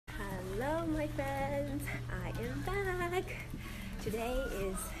friends, I am back. Today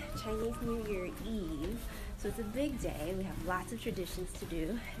is Chinese New Year Eve, so it's a big day. We have lots of traditions to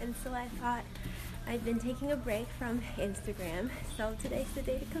do, and so I thought I've been taking a break from Instagram, so today's the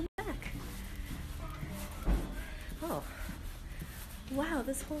day to come back. Oh, wow,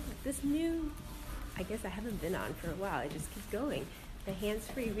 this new, I guess I haven't been on for a while, it just keeps going. The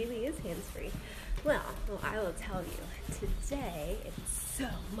hands-free really is hands-free. Well, I will tell you, today it's so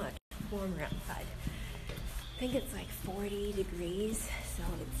much warmer outside. I think it's like 40 degrees, so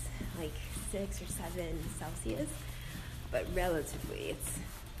it's like 6 or 7 Celsius, but relatively it's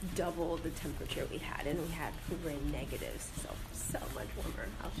double the temperature we had, and we're in negatives, so much warmer.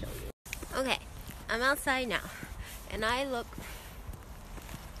 I'll show you. Okay, I'm outside now, and I look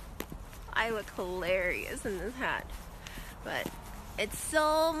hilarious in this hat, but it's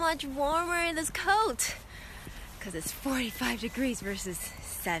so much warmer in this coat because it's 45 degrees versus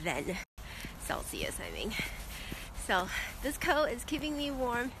 7 Celsius, I mean. So this coat is keeping me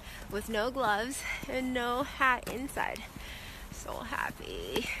warm with no gloves and no hat inside. So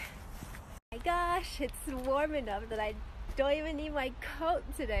happy. My gosh, it's warm enough that I don't even need my coat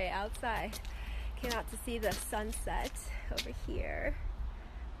today outside. Came out to see the sunset over here.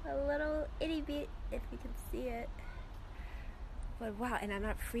 A little itty bit, if you can see it. But wow, and I'm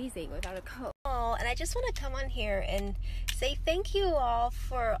not freezing without a coat. Oh, and I just want to come on here and say thank you all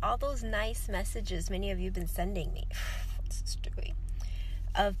for all those nice messages many of you have been sending me. What's this doing?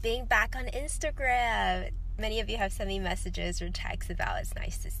 Of being back on Instagram. Many of you have sent me messages or texts about it's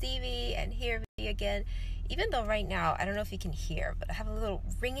nice to see me and hear me again. Even though right now, I don't know if you can hear, but I have a little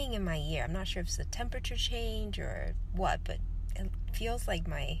ringing in my ear. I'm not sure if it's a temperature change or what, but it feels like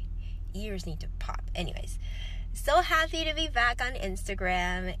my ears need to pop. Anyways. So happy to be back on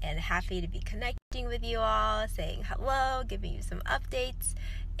Instagram and happy to be connecting with you all, saying hello, giving you some updates,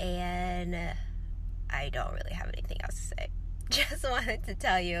 and I don't really have anything else to say. Just wanted to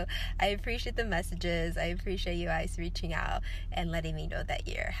tell you I appreciate the messages. I appreciate you guys reaching out and letting me know that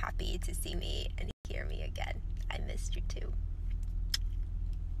you're happy to see me and hear me again. I missed you too.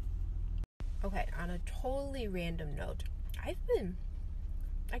 Okay, on a totally random note,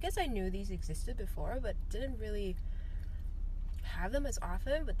 I guess I knew these existed before, but didn't really have them as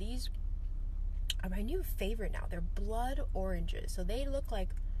often. But these are my new favorite now. They're blood oranges. So they're like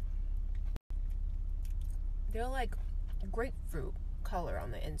grapefruit color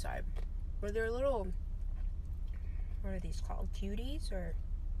on the inside. Or they're little, what are these called? Cuties? Or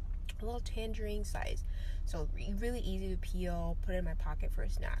a little tangerine size. So really easy to peel, put in my pocket for a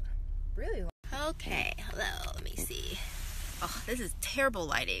snack. Really. Okay, hello, let me see. Oh, this is terrible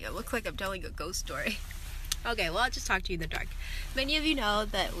lighting. It looks like I'm telling a ghost story. Okay, well, I'll just talk to you in the dark. Many of you know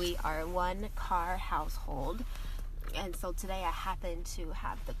that we are a one-car household. And so today I happen to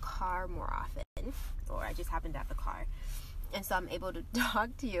have the car more often. Or I just happen to have the car. And so I'm able to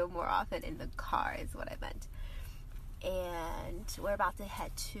talk to you more often in the car is what I meant. And we're about to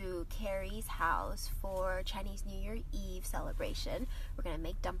head to Carrie's house for Chinese New Year Eve celebration. We're going to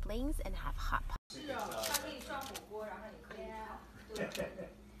make dumplings and have hot pot.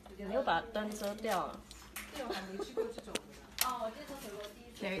 你又把灯遮掉了。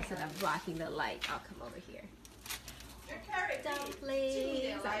Carrie said I'm blocking the light. I'll come over here.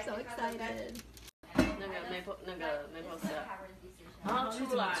 Dumplings! I'm so excited. 那个 maple syrup， 然后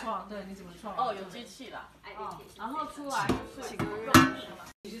出来，对，你怎么创？哦，有机器啦，然后出来就是肉。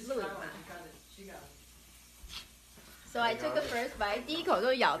So I took the first bite. 第一口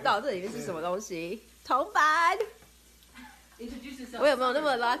就咬到，这里面是什么东西？铜板。我有没有那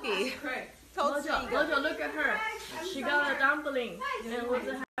么 lucky？ Mojo, look at her. She got a dumpling. And what's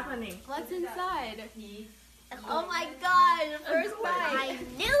happening? What's inside? Oh my god, the first bite. I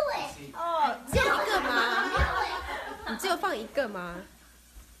knew it. 哦，只有一个吗？你只有放一个吗？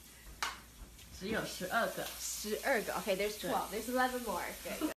只有12个。12个。Okay, there's 12. There's 11 more.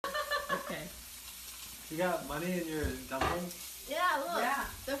 Good. Okay. You got money in your dumpling? Yeah, look. Yeah.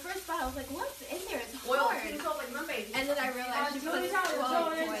 The first bite, I was like, what's in there? It's 我有 hard. 听说过你们每 And then I realized she put 12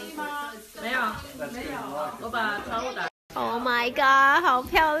 coins. 没有，我把窗户打。Oh my god, 好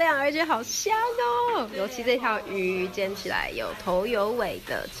漂亮，而且好香哦！尤其这条鱼煎起来有头有尾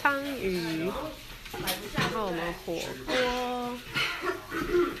的鲳鱼，然后我们火锅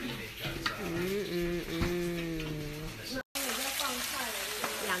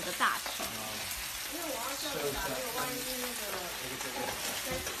，2个大球。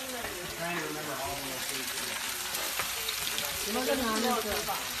你们跟拿那个。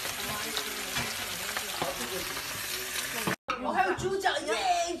我还有猪脚，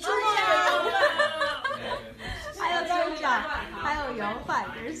耶！猪脚，还有猪脚，还有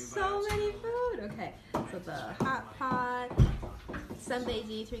There's so many food. Okay, so the hot pot,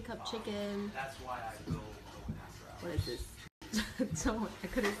 sunbae, 3-cup chicken. That's why I go after What is this? I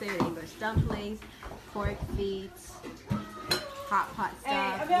couldn't say it in English. Dumplings, pork feet, hot pot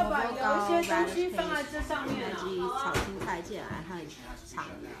stuff, radish paste, veggies, 炒青菜进来很长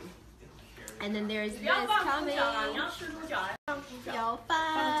的。And then there's this coming. 有饭。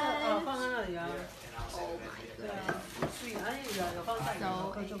放在那里啊。Oh my god. So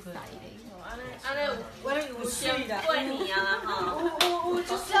exciting. 我有先跪你啊哈。我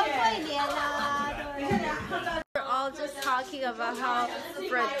就是跪脸啦。We're all just talking about how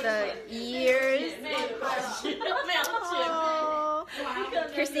for the years. Oh.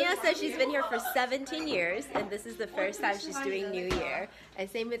 Christina says she's been here for 17 years, and this is the first time she's doing New Year. And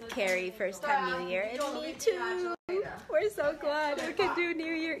same with Carrie, first time New Year, and me too. We're so glad we can do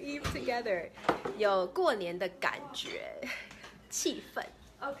New Year Eve together. 有过年的感觉，气氛。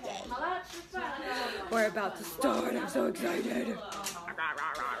Okay. We're about to start. I'm so excited.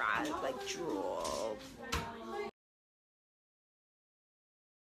 Like drool.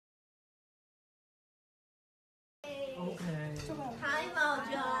 Okay. Hi,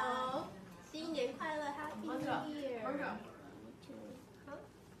 Mojo. 新年快乐 Happy New Year.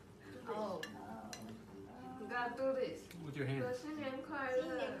 Oh. You gotta do this. With your hand. 新年快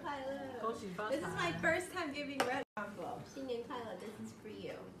新年快乐. This is my first time giving red envelope. 新年快乐 This is for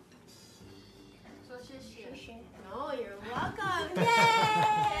you. 说谢谢。No, you're welcome.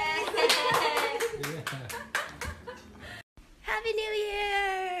 Yay! Happy New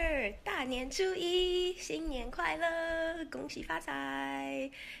Year! 大年初一，新年快乐，恭喜发财。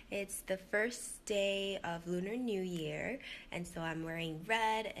It's the first day of Lunar New Year, and so I'm wearing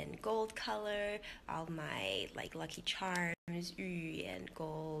red and gold color, all my like lucky charms, 玉 and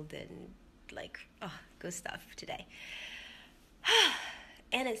gold and like good stuff today.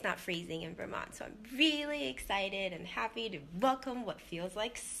 And it's not freezing in Vermont, so I'm really excited and happy to welcome what feels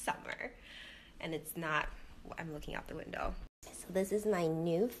like summer. And it's not, I'm looking out the window. So this is my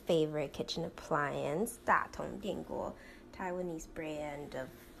new favorite kitchen appliance, 大同电锅, Taiwanese brand of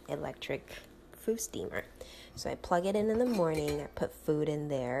electric food steamer. So I plug it in the morning, I put food in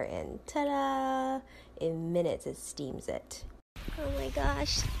there, and ta-da! In minutes it steams it. Oh my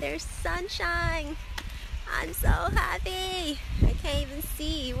gosh, there's sunshine! I'm so happy! I can't even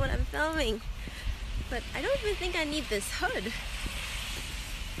see what I'm filming. But I don't even think I need this hood.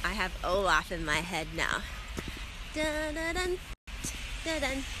 I have Olaf in my head now. Dun-dun-dun,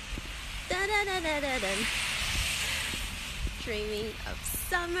 dun-dun, dun-dun-dun-dun-dun. Dreaming of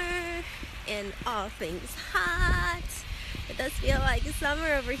summer and all things hot. It does feel like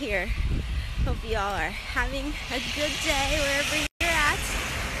summer over here. Hope you all are having a good day wherever you're at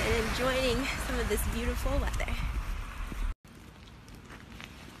and enjoying some of this beautiful weather.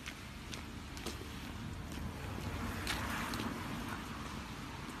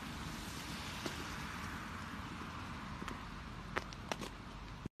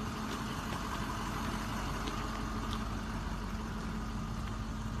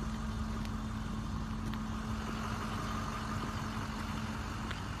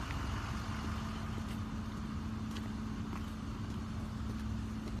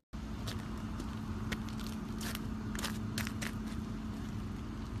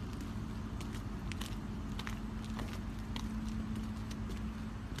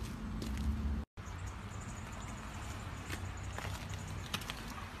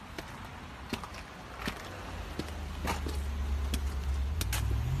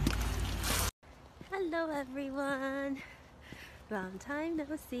 Hello everyone, long time no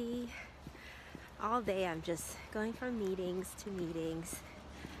see. All day I'm just going from meetings to meetings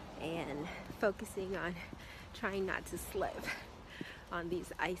and focusing on trying not to slip on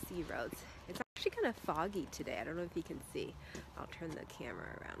these icy roads. It's actually kind of foggy today. I don't know if you can see. I'll turn the camera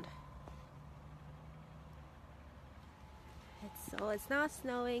around. It's not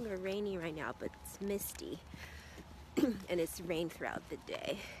snowing or raining right now, but it's misty and it's rained throughout the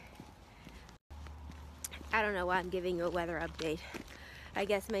day. I don't know why I'm giving you a weather update. I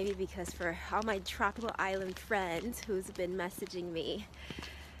guess maybe because for all my tropical island friends who's been messaging me,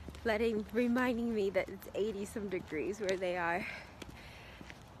 reminding me that it's 80 some degrees where they are.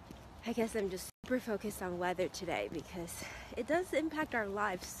 I guess I'm just super focused on weather today because it does impact our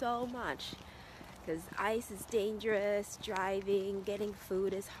lives so much. Because ice is dangerous, driving, getting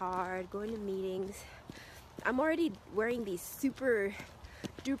food is hard, going to meetings. I'm already wearing these super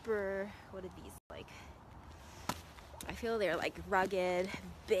duper, what are these like? I feel they're like rugged,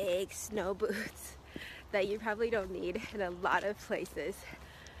 big snow boots that you probably don't need in a lot of places.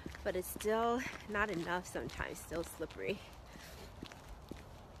 But it's still not enough sometimes, still slippery.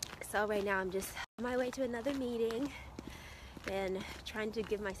 So right now I'm just on my way to another meeting and trying to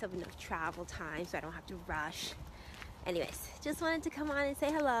give myself enough travel time so I don't have to rush. Anyways, just wanted to come on and say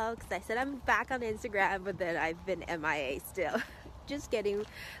hello because I said I'm back on Instagram, but then I've been MIA still. Just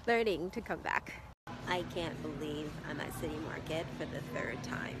learning to come back. I can't believe I'm at City Market for the 3rd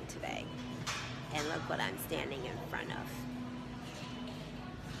time today. And look what I'm standing in front of.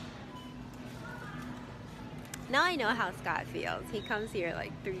 Now I know how Scott feels. He comes here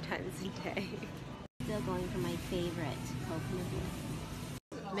like 3 times a day. Still going for my favorite coconut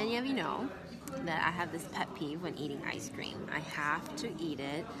milk. Many of you know that I have this pet peeve when eating ice cream. I have to eat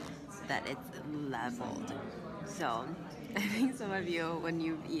it so that it's leveled. So I think some of you, when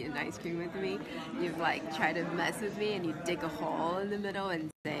you've eaten ice cream with me, you've like tried to mess with me and you dig a hole in the middle and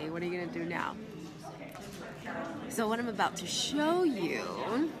say, what are you gonna do now? So what I'm about to show you,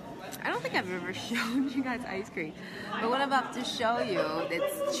 I don't think I've ever shown you guys ice cream, but what I'm about to show you,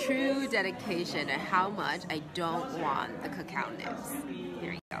 it's true dedication and how much I don't want the cacao nibs.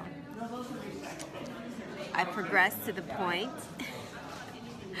 Here you go. I progressed to the point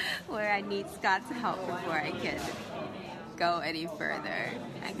where I need Scott's help before I can go any further.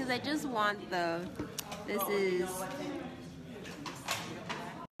 Because I just want this is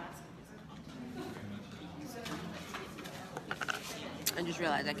I just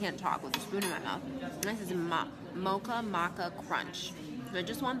realized I can't talk with a spoon in my mouth. This is mocha maca crunch. So I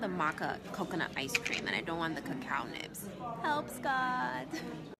just want the maca coconut ice cream and I don't want the cacao nibs. Help, Scott.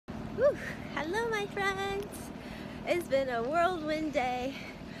 Whew. Hello, my friends. It's been a whirlwind day,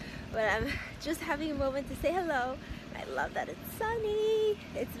 but I'm just having a moment to say hello. I love that it's sunny.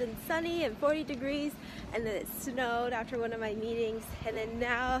 It's been sunny and 40 degrees, and then it snowed after one of my meetings, and then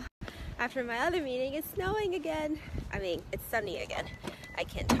now after my other meeting it's snowing again. I mean, it's sunny again. I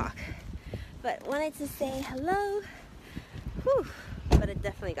can't talk, but wanted to say hello. Whew. But it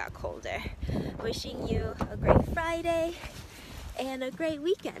definitely got colder. Wishing you a great Friday and a great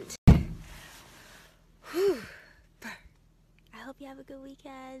weekend. Whew. I hope you have a good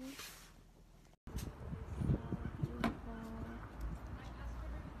weekend.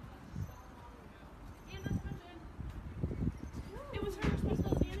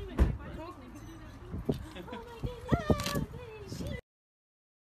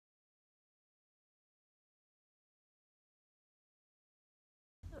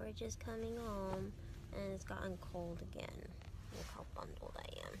 We're just coming home and it's gotten cold again. Look how bundled I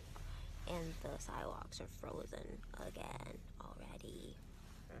am. And the sidewalks are frozen again already.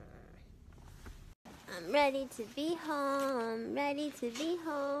 I'm ready to be home, ready to be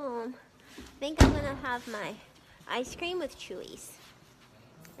home. I think I'm gonna have my ice cream with Chewies.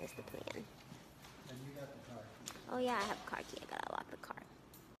 That's the plan. Oh yeah, I have a car key. I gotta lock the car.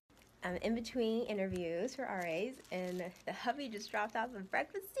 I'm in between interviews for RAs and the hubby just dropped off a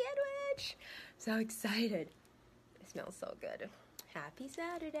breakfast sandwich. So excited. It smells so good. Happy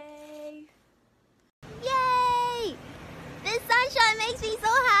Saturday. Yay! This sunshine makes me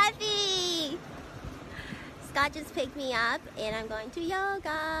so happy. Scott just picked me up and I'm going to yoga.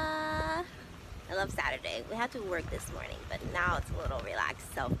 I love Saturday. We had to work this morning, but now it's a little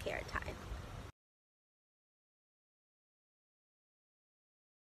relaxed self-care time.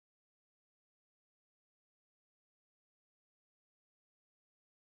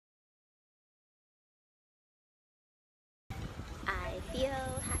 I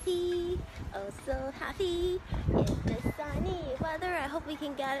feel happy, oh so happy in the sunny weather. I hope we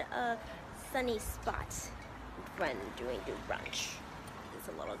can get a sunny spot when doing the brunch. It's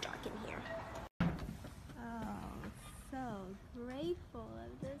a little dark in here. Oh, so grateful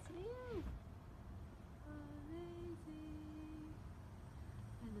of this view. Amazing.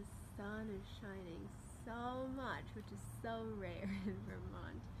 And the sun is shining so much, which is so rare in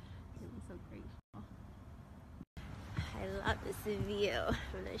Vermont. I'm so grateful. I love this view.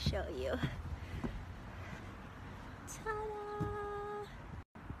 I'm gonna show you. Ta-da!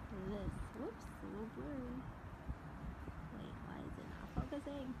 This, whoops, a little blurry. Wait, why is it not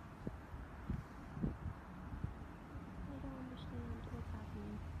focusing? I don't understand what's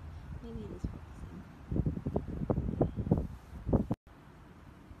happening. Maybe it is focusing.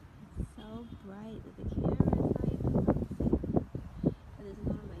 It's so bright that the camera is not even focusing. And this is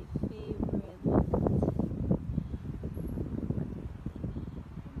one of my favorite moments.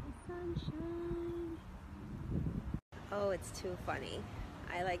 Sunshine. Oh, it's too funny.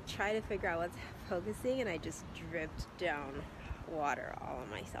 I like try to figure out what's focusing and I just dripped down water all on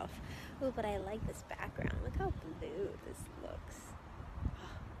myself. Oh, but I like this background. Look how blue this looks.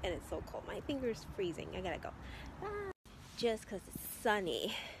 And it's so cold. My finger's freezing. I gotta go. Ah. Just because it's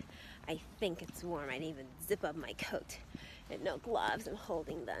sunny, I think it's warm. I didn't even zip up my coat. and no gloves. I'm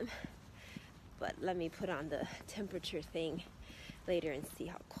holding them. But let me put on the temperature thing later and see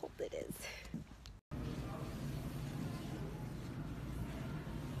how cold it is.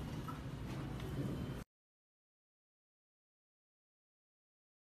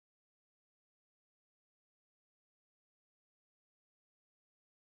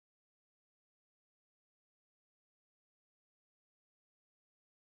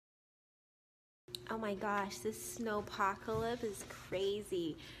 Oh my gosh, this snowpocalypse is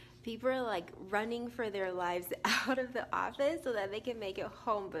crazy. People are like running for their lives out of the office so that they can make it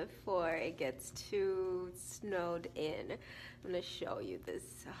home before it gets too snowed in. I'm gonna show you this.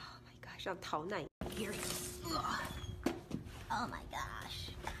 Oh my gosh, I'm 逃难 here. Oh my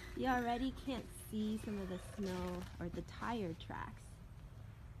gosh. You already can't see some of the snow or the tire tracks.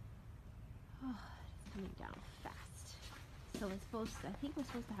 Oh, it's coming down fast. So it's supposed to, I think we're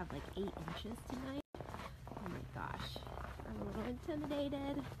supposed to have like 8 inches tonight. Oh my gosh. I'm a little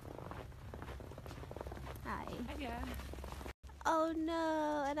intimidated. Hi. Hiya. Oh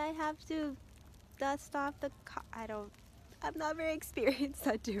no, and I have to dust off the car. I'm not very experienced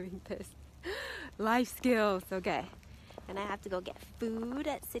at doing this. Life skills, okay. And I have to go get food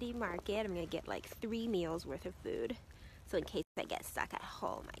at City Market. I'm gonna get like 3 meals worth of food. So in case I get stuck at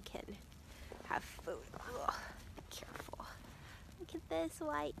home, I can have food. Ugh, be careful. Look at this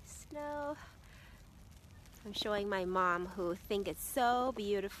white snow. I'm showing my mom, who thinks it's so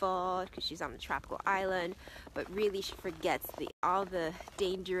beautiful because she's on the tropical island, but really she forgets all the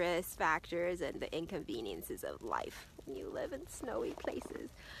dangerous factors and the inconveniences of life when you live in snowy places.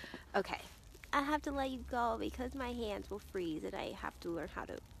 Okay, I have to let you go because my hands will freeze and I have to learn how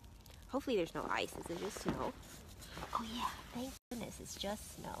to... Hopefully there's no ice. Is it just snow? Oh yeah, thank goodness it's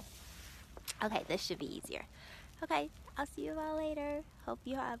just snow. Okay, this should be easier. Okay, I'll see you all later. Hope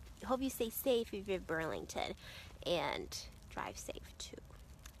you stay safe if you're in Burlington, and drive safe too.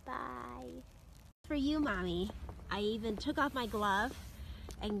 Bye. For you, mommy, I even took off my glove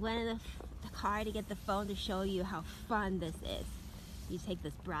and went in the car to get the phone to show you how fun this is. You take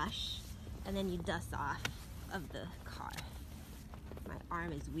this brush and then you dust off of the car. My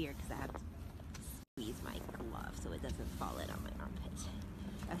arm is weird because I have to squeeze my glove so it doesn't fall in on my armpit.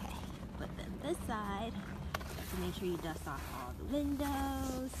 Okay, but then this side, to make sure you dust off all the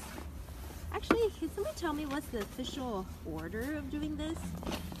windows. Actually, can somebody tell me what's the official order of doing this?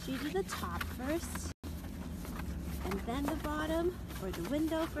 Should you do the top first and then the bottom, or the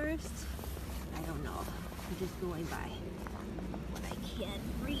window first? I don't know. I'm just going by what I can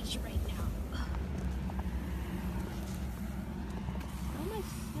reach right now. Oh my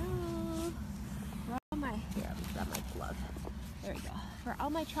snow. For all my, here, I've got my glove. There we go. For all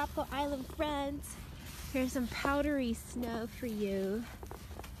my tropical island friends, here's some powdery snow for you.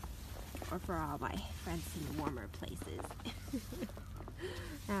 Or for all my friends in warmer places.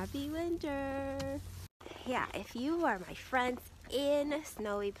 Happy winter! Yeah, if you are my friends in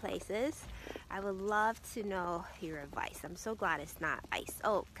snowy places, I would love to know your advice. I'm so glad it's not ice.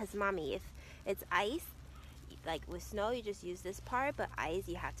 Oh, because mommy, if it's ice, like with snow, you just use this part, but ice,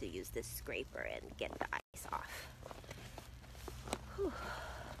 you have to use this scraper and get the ice off. Whew.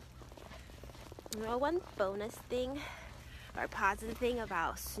 You know, one bonus thing or positive thing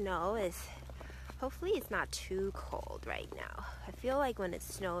about snow is hopefully it's not too cold right now. I feel like when it's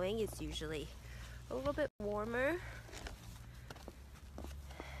snowing, it's usually a little bit warmer.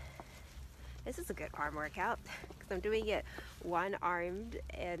 This is a good arm workout because I'm doing it one-armed,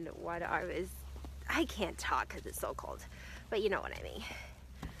 and one arm is... I can't talk because it's so cold, but you know what I mean.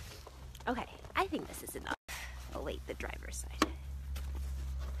 Okay, I think this is enough. Oh wait, the driver's side.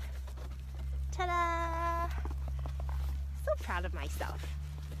 Ta-da! So proud of myself.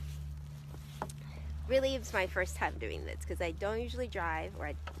 Really, it's my first time doing this because I don't usually drive, or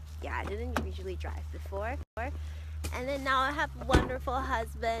I didn't usually drive before. And then now I have a wonderful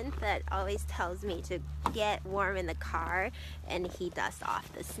husband that always tells me to get warm in the car, and he dusts off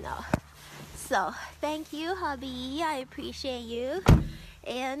the snow. So thank you, hubby. I appreciate you.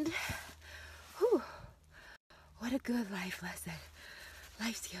 And whew, what a good life lesson.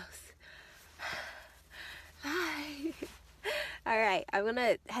 Life skills. Bye. Alright, I'm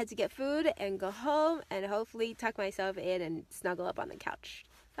gonna head to get food and go home and hopefully tuck myself in and snuggle up on the couch.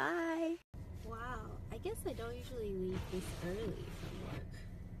 Bye. Wow, I guess I don't usually leave this early from work.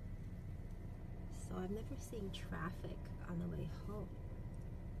 So I've never seen traffic on the way home.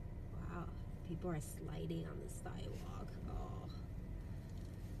 Wow, people are sliding on the sidewalk. Oh.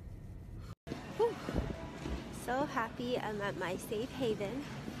 Whew. So happy I'm at my safe haven,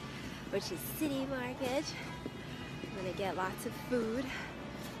 which is City Market. I'm gonna get lots of food.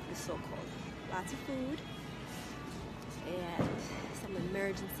 It's so cold. Lots of food. and some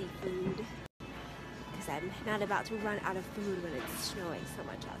emergency food because I'm not about to run out of food when it's snowing so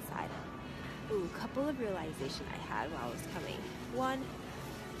much outside. Ooh, a couple of realizations I had while I was coming. One,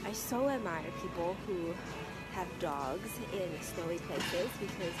 I so admire people who have dogs in snowy places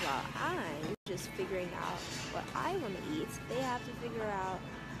because while I'm just figuring out what I want to eat, they have to figure out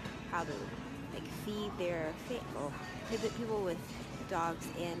how to feed their people with dogs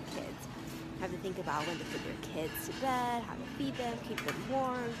and kids. Have to think about when to put their kids to bed, how to feed them, keep them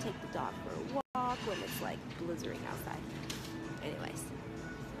warm, take the dog for a walk when it's like blizzarding outside. Anyways.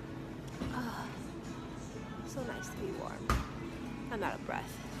 Oh, so nice to be warm. I'm out of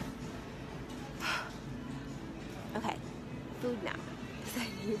breath. Okay, food now, because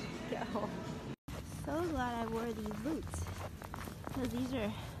I need to get home. So glad I wore these boots, because these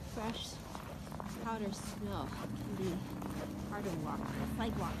are fresh powder snow. It can be hard to walk on. It's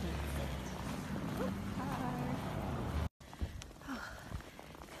like walking in sand. Oh,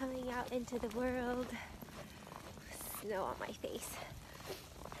 coming out into the world, snow on my face.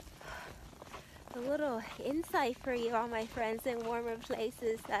 A little insight for you, all my friends in warmer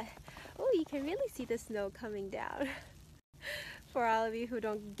places, that you can really see the snow coming down. For all of you who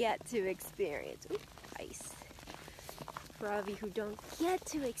don't get to experience ice. For all of you who don't get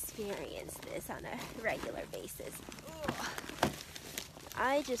to experience this on a regular basis.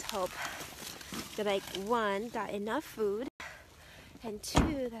 I just hope that I, one, got enough food, and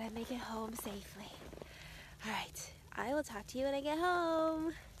two, that I make it home safely. Alright, I will talk to you when I get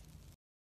home.